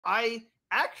I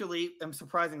actually am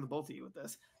surprising the both of you with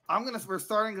this. We're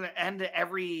starting to end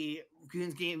every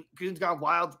Goons Gone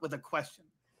Wild with a question.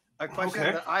 A question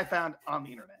that I found on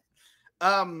the internet.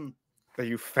 That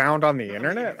you found on the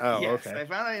internet? Oh, yes, okay. I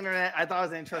found on the internet. I thought it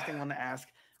was an interesting one to ask.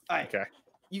 All right. Okay.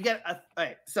 You get all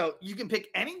right. So you can pick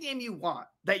any game you want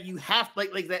that you have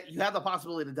like that you have the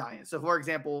possibility to die in. So for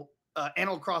example,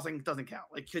 Animal Crossing doesn't count,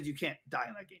 like because you can't die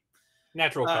in that game.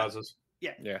 Natural causes.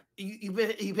 Yeah. Yeah.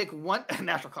 You pick one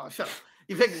natural cause. Shut up.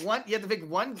 You pick one. You have to pick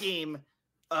one game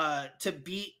to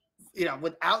beat,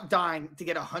 without dying to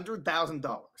get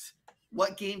 $100,000.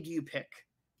 What game do you pick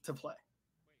to play?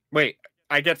 Wait,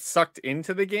 I get sucked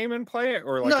into the game and play it,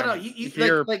 or like no,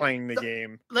 you're playing the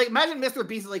game. Like imagine Mr.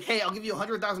 Beast is like, hey, I'll give you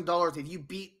 $100,000 if you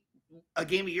beat a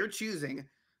game of your choosing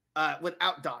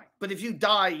without dying. But if you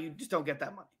die, you just don't get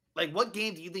that money. Like, what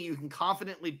game do you think you can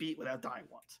confidently beat without dying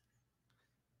once?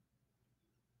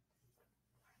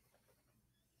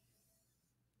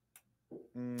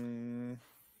 And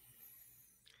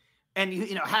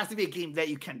it has to be a game that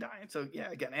you can die in. So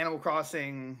yeah, again, Animal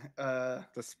Crossing.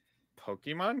 Does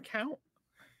Pokemon count?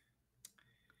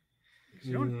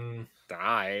 You don't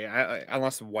die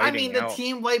unless wiping. I mean, the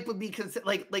team wipe would be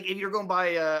like if you're going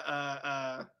by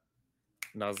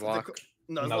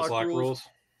Nuzlocke rules.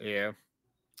 Yeah.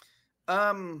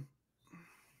 The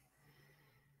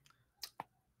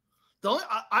only,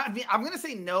 I'm gonna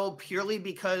say no purely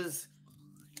because,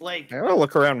 like, I'm gonna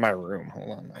look around my room.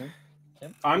 Hold on, man.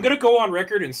 I'm gonna go on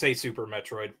record and say Super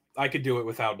Metroid. I could do it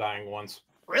without dying once.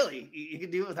 Really, you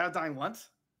could do it without dying once?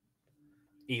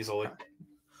 Easily.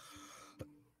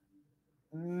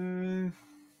 I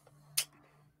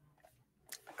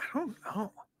don't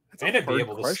know. And I'd be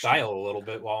able to style a little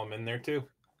bit while I'm in there too.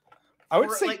 I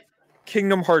would say like,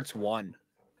 Kingdom Hearts 1.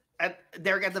 When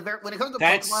it comes to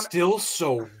that's Pokemon, still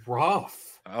so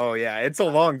rough. Oh yeah, it's a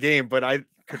long game, but I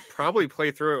could probably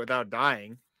play through it without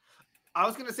dying. I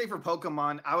was gonna say for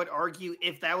Pokemon, I would argue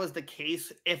if that was the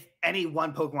case, if any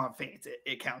one Pokemon faints,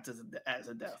 it counts as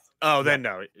a death. Oh, then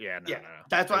no, no.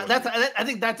 That's why. I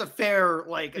think that's a fair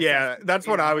that's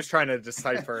what I was trying to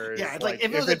decipher. Yeah, it's like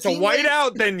if it's a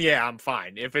whiteout, then yeah, I'm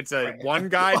fine. If it's a one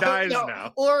guy dies,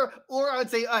 no. Or I would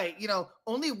say, all right,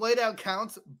 only whiteout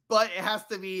counts, but it has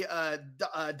to be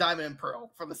Diamond and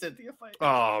Pearl from the Cynthia fight.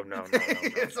 Oh no.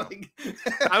 It's no. like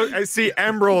I see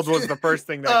Emerald was the first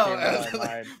thing that came to my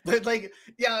mind. But like,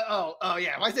 yeah,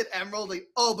 yeah. If I said Emerald, like,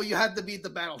 but you had to beat the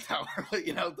battle tower. Like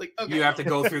okay. You have to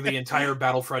go through the entire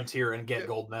battle frontier and get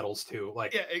gold medals too.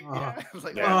 Like, I was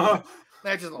like,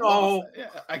 that's just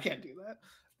I can't do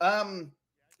that.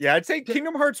 Yeah, I'd say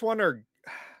Kingdom Hearts 1 or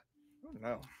I don't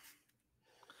know.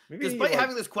 Maybe despite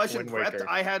having this question prepped,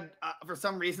 I had for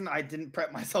some reason I didn't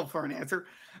prep myself for an answer.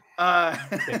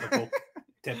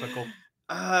 Typical.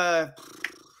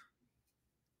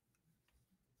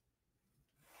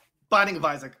 Binding of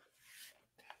Isaac.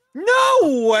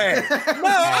 No way! No,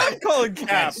 I'm calling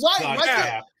Cap. Why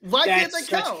can't they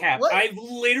count? Cap. I've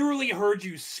literally heard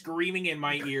you screaming in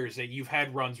my ears that you've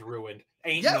had runs ruined.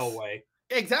 Ain't no way.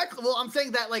 Exactly. Well, I'm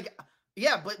saying that, like,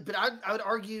 yeah, but I would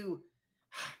argue.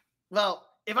 Well,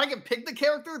 if I can pick the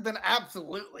character, then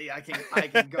absolutely I can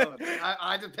go.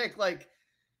 I just pick like,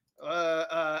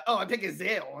 I pick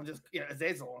Azazel and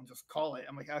just call it.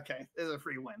 I'm like, okay, this is a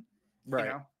free win.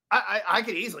 Right. I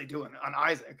could easily do it on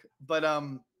Isaac, but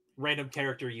random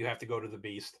character, you have to go to the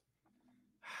Beast.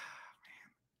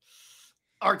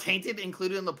 Are Tainted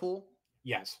included in the pool?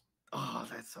 Yes. Oh,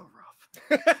 that's so rough.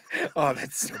 Oh,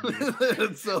 that's so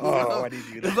that's so rough. Why do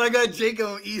you do that? If I got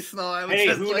Jacob East now,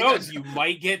 hey, who knows? You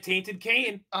might get Tainted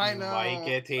Cain. I know. You might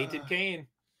get Tainted Cain.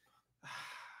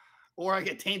 Or I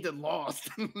get Tainted Lost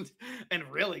and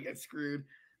really get screwed.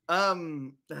 Oh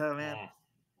man.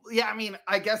 Yeah, I mean,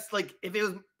 I guess like if it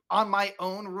was on my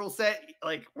own rule set,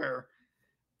 like where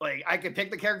like I could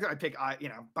pick the character, I'd pick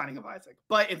Binding of Isaac.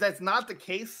 But if that's not the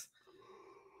case,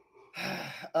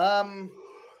 I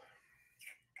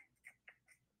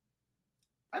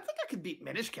think I could beat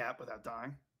Minish Cap without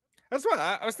dying. That's what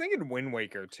I was thinking. Wind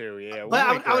Waker too, yeah.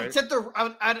 But I would set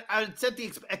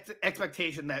the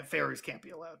expectation that fairies can't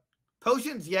be allowed.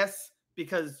 Potions, yes,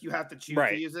 because you have to choose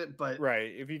to use it. But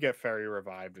if you get fairy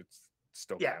revived, it's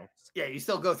still counts. Yeah, you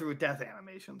still go through a death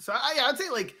animation. So I'd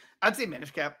say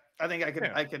Minish Cap. I think I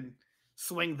could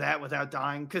swing that without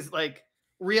dying because like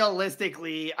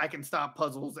realistically, I can stop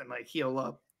puzzles and like heal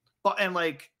up. But and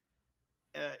like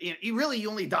you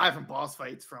only die from boss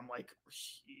fights from like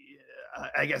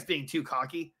I guess being too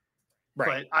cocky.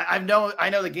 Right. But I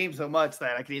know the game so much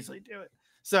that I can easily do it.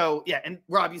 So yeah, and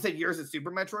Rob, you said yours is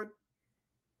Super Metroid?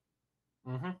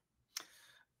 Mm-hmm.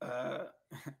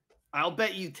 I'll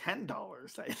bet you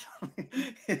 $10.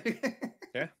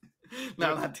 Yeah.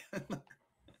 No, not 10.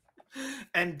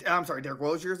 And I'm sorry, Derek,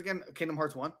 what was yours again? Kingdom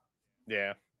Hearts 1?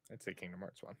 Yeah, I'd say Kingdom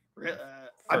Hearts 1.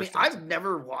 I mean, I've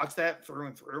never watched that through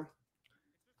and through.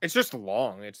 It's just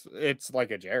long. It's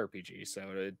like a JRPG, so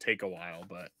it'd take a while,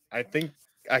 but I think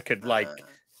I could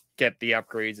get the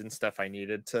upgrades and stuff I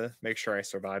needed to make sure I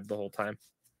survived the whole time.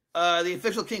 The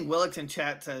official King Willix in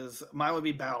chat says mine would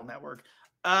be Battle Network.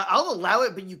 I'll allow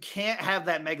it, but you can't have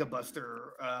that Mega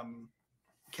Buster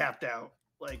capped out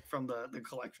like from the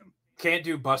collection. Can't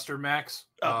do Buster Max.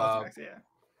 Buster Max, yeah.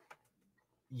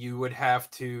 You would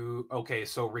have to. Okay,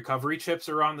 so recovery chips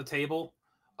are on the table.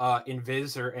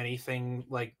 Invis or anything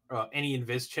like any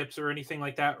Invis chips or anything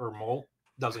like that, or mole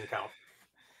doesn't count.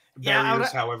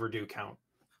 Barriers, however, do count.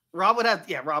 Rob would have,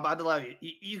 Rob, I'd allow you.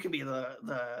 You can be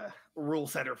the rule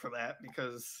setter for that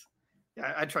because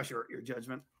I trust your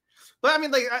judgment. But I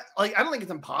mean, I don't think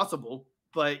it's impossible,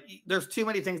 but there's too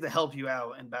many things to help you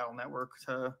out in Battle Network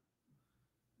to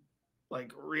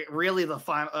really the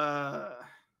final. I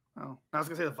was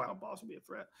gonna say the final boss would be a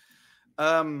threat.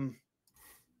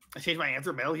 I changed my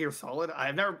answer. Metal Gear Solid.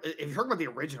 I've never. If you're talking about the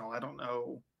original, I don't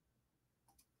know.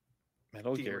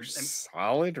 Metal Gear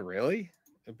Solid, really?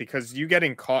 Because you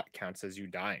getting caught counts as you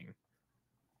dying.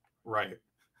 Right.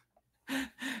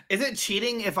 Is it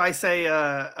cheating if I say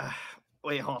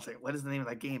wait, hold on a second. What is the name of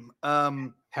that game?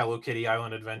 Hello Kitty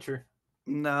Island Adventure?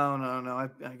 No. I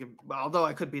can, although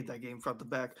I could beat that game front to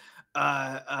back.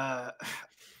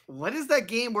 What is that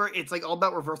game where it's like all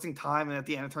about reversing time and at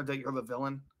the end it turns out you're the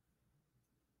villain?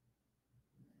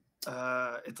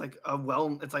 It's like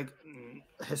it's like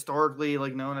historically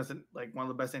like known as like one of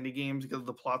the best indie games because of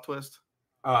the plot twist.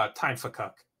 Time for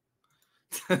Cuck.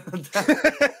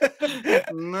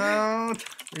 No,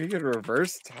 you can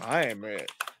reverse time.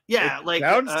 Yeah, it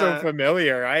sounds so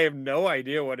familiar. I have no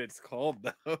idea what it's called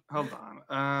though. Hold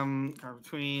on.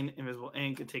 Between Invisible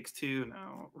Ink, It Takes Two.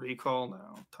 No, Recall.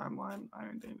 No, Timeline.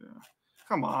 Iron Danger.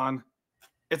 Come on.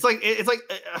 It's like oh my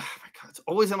god, it's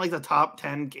always in like the top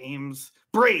 10 games.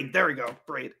 Braid. There we go.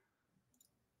 Braid.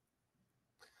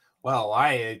 Well,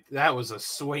 that was a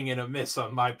swing and a miss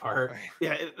on my part.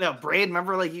 Yeah, no, Braid.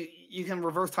 Remember, like you can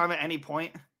reverse time at any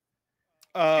point.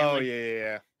 Oh,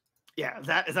 yeah. Yeah,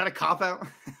 is that a cop out?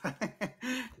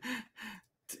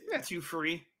 Too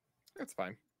free. That's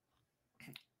fine.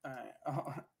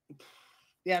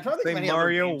 Yeah, I'm trying to think of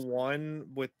Mario 1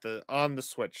 with on the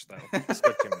Switch though.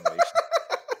 Switch emulation.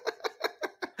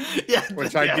 Yeah,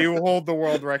 which I do hold the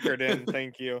world record in.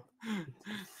 Thank you.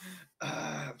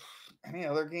 Any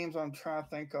other games I'm trying to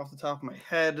think off the top of my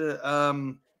head? I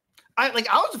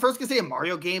was the first to say a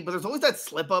Mario game, but there's always that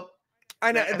slip up.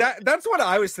 I know that's what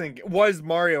I was thinking was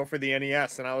Mario for the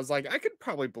NES, and I was like, I could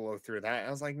probably blow through that.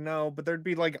 I was like, no, but there'd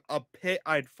be like a pit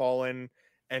I'd fall in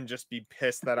and just be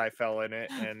pissed that I fell in it,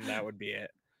 and that would be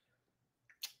it.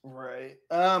 Right.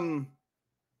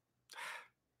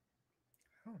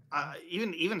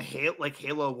 Even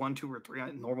Halo 1, 2, or 3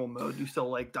 on normal mode, you still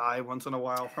like die once in a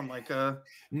while from like a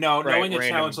knowing a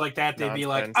challenge like that, they'd be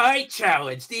like, I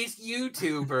challenge this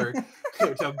YouTuber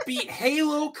to beat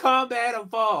Halo Combat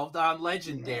Evolved on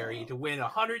Legendary to win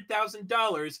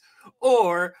 $100,000,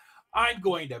 or I'm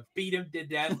going to beat him to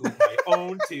death with my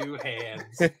own two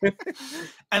hands.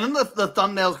 And then the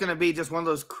thumbnail's going to be just one of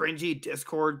those cringy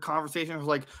Discord conversations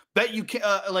like, bet you can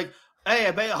hey,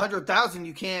 I bet 100,000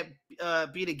 you can't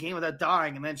beat a game without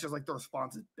dying, and then it's just like the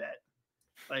response is bet.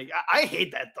 Like I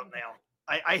hate that thumbnail.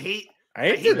 I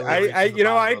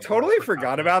totally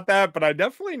forgot about that, but I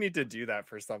definitely need to do that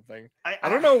for something. I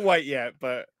don't know what yet,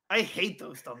 but I hate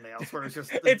those thumbnails where it's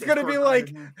just it's gonna be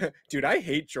like, dude, I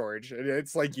hate George, and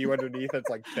it's like you underneath.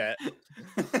 It's like bet.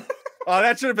 Oh,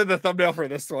 that should have been the thumbnail for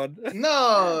this one.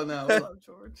 No, I love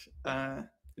George.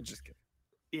 Just kidding.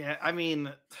 Yeah, I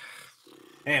mean.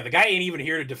 Man, the guy ain't even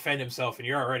here to defend himself, and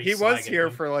you're already. He was here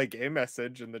for like a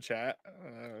message in the chat.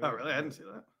 Oh, really? I didn't see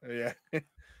that. Yeah.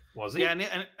 Was he?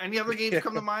 Yeah. Any other games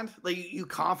come to mind? Like you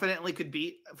confidently could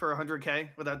beat for 100K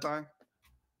without dying?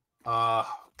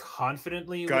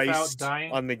 Confidently Geist without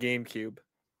dying on the GameCube.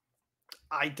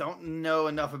 I don't know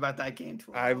enough about that game.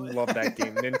 I love that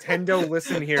game. Nintendo,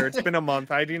 listen here. It's been a month.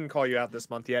 I didn't call you out this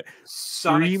month yet.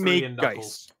 Sonic 3 and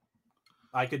Knuckles. Geist.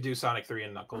 I could do Sonic 3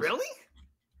 and Knuckles. Really?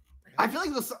 I feel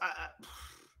like this.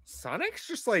 Sonic's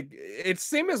just like it's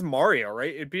same as Mario,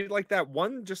 right? It'd be like that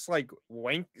one, just like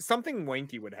something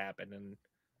wanky would happen, and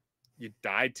you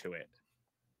died to it.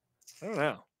 I don't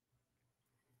know.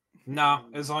 No,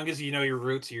 as long as you know your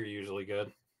roots, you're usually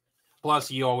good.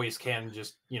 Plus, you always can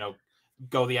just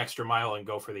go the extra mile and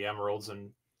go for the emeralds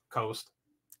and coast.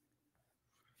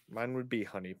 Mine would be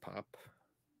Honey Pop.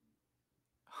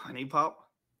 Honey Pop?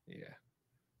 Yeah.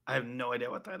 I have no idea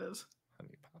what that is.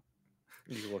 Honey Pop.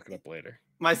 You can look it up later.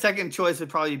 My second choice would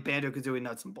probably be Banjo-Kazooie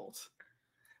Nuts and Bolts.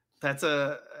 That's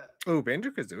a... Oh,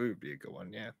 Banjo-Kazooie would be a good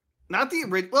one, yeah. Not the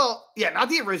original. Well, yeah, not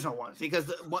the original ones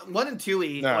because 1 and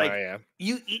 2E. No, like yeah.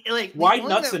 you like why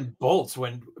Nuts and Bolts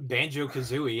when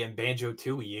Banjo-Kazooie and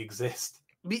Banjo-Tooie exist?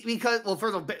 Because well,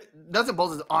 first of all, Nuts and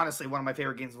Bolts is honestly one of my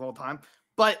favorite games of all time.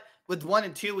 But with 1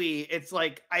 and 2E, it's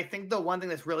like I think the one thing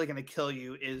that's really going to kill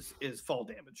you is fall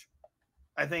damage.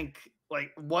 I think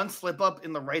like one slip up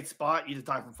in the right spot, you just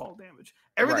die from fall damage.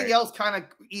 Everything else kind of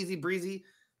easy breezy,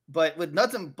 but with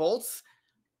Nuts and Bolts,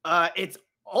 it's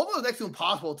almost next to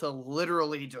impossible to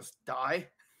literally just die.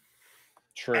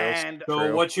 True. And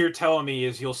so what you're telling me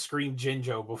is you'll scream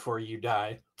Jinjo before you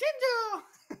die. Jinjo!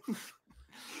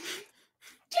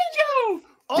 Jinjo!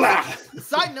 Also,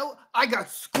 side note, I got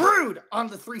screwed on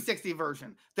the 360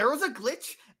 version. There was a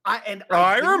glitch.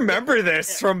 I remember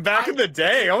this from back in the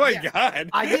day. Oh my God.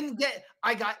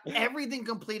 I got everything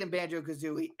complete in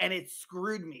Banjo-Kazooie and it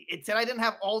screwed me. It said I didn't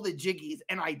have all the jiggies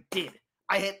and I did.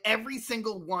 I had every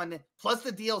single one plus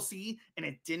the DLC and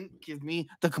it didn't give me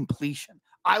the completion.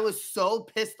 I was so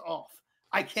pissed off.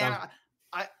 I can't.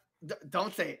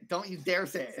 Don't say it. Don't you dare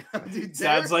say it.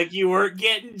 Sounds like you weren't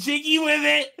getting jiggy with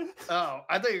it. Oh,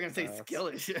 I thought you were gonna say skill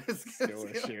issue. Skill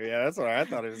issue. Yeah, that's what I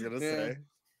thought he was gonna say.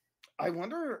 I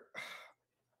wonder.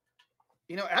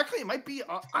 You know, actually, it might be.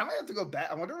 I might have to go back.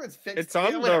 I wonder if it's fixed. It's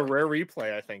on the rare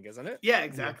replay, I think, isn't it? Yeah,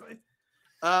 exactly.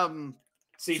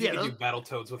 See if you can do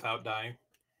Battletoads without dying.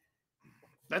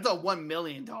 That's a $1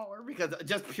 million because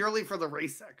just purely for the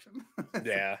race section.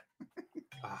 Yeah.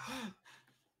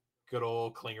 Good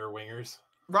old clinger wingers.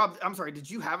 Rob, I'm sorry. Did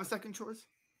you have a second choice?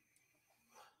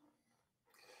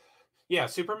 Yeah,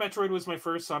 Super Metroid was my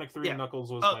first. Sonic 3 and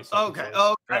Knuckles was my second choice.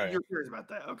 Oh, you're curious about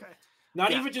that. Okay.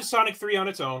 Not even just Sonic 3 on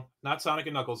its own. Not Sonic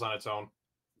and Knuckles on its own.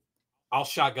 I'll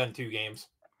shotgun 2 games.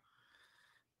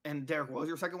 And Derek, what was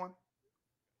your second one?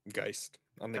 Geist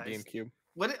on the GameCube.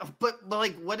 What's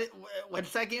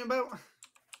that game about?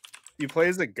 You play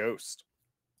as a ghost.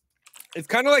 It's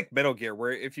kind of like Metal Gear,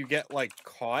 where if you get like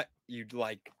caught, you'd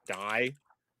like die.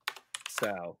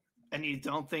 So. And you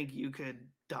don't think you could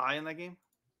die in that game?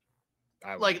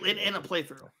 Like in a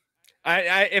playthrough.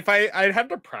 I'd have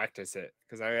to practice it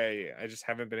because I just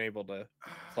haven't been able to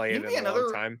play it in a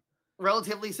long time.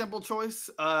 Relatively simple choice,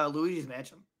 Luigi's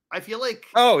Mansion. I feel like.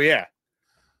 Oh yeah.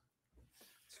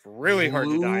 It's really hard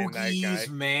to die in that guy. Luigi's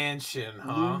Mansion,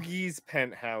 huh? Luigi's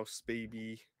penthouse,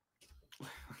 baby.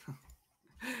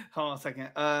 Hold on a second.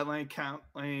 Let me count.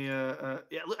 I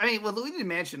mean, with Luigi's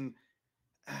Mansion,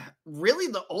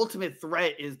 really the ultimate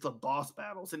threat is the boss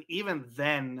battles, and even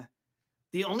then,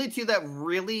 the only two that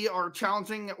really are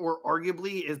challenging, or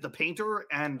arguably, is the painter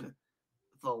and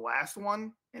the last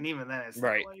one, and even then, it's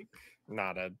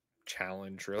not a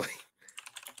challenge, really.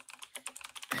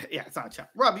 Yeah, it's not a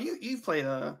challenge. Rob, you've played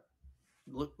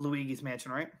Luigi's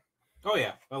Mansion, right? Oh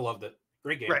yeah, I loved it.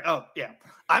 Great game. Right. Oh yeah.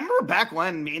 I remember back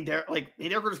when me and Derek were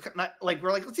just we're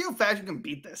like, let's see how fast you can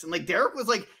beat this. And like Derek was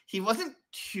like, he wasn't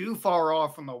too far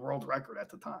off from the world record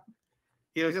at the time.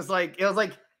 He was just like, it was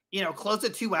like, you know, close to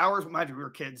 2 hours. Mind you, we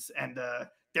were kids, and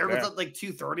Derek was at like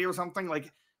 2:30 or something.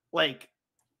 Like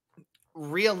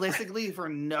realistically, for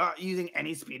not using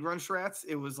any speedrun strats,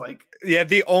 it was like, yeah,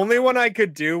 the only one I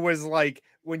could do was like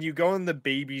when you go in the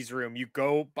baby's room, you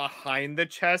go behind the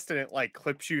chest and it like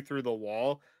clips you through the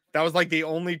wall. That was like the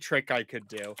only trick I could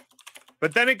do.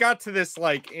 But then it got to this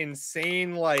like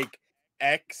insane like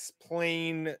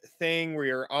X-plane thing where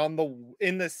you're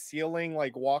in the ceiling,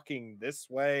 like walking this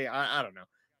way. I don't know.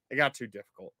 It got too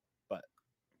difficult, but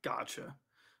gotcha.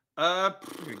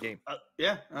 Good game.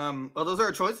 Yeah. Well, those are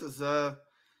our choices.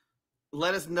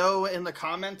 Let us know in the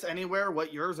comments anywhere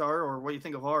what yours are or what you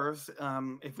think of ours.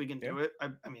 If we can do it.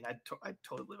 I mean, I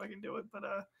totally believe I can do it, but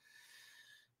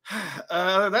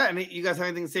other than that, you guys have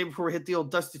anything to say before we hit the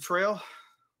old dusty trail?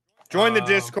 Join the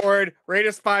Discord. Rate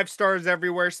us 5 stars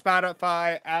everywhere.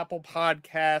 Spotify, Apple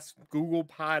Podcasts, Google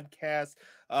Podcasts.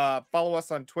 Follow us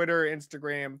on Twitter,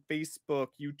 Instagram, Facebook,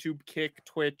 YouTube, Kick,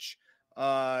 Twitch.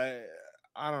 I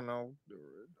don't know.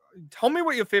 Tell me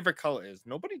what your favorite color is.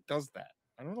 Nobody does that.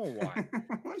 I don't know why.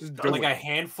 Like a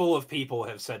handful of people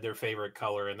have said their favorite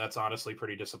color, and that's honestly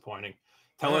pretty disappointing.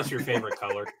 Tell us your favorite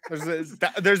color.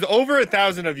 There's over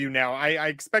 1,000 of you now. I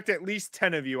expect at least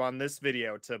 10 of you on this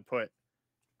video to put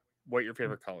what your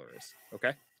favorite color is.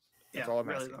 Okay? That's all I'm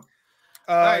asking.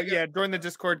 Yeah, join the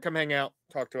Discord. Come hang out.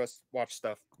 Talk to us. Watch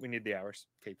stuff. We need the hours.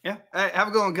 Okay. Yeah. All right, have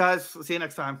a good one, guys. We'll see you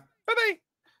next time. Bye-bye.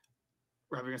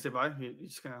 Rob, you're going to say bye? You're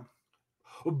just going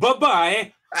to...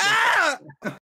 Bye-bye. Ah!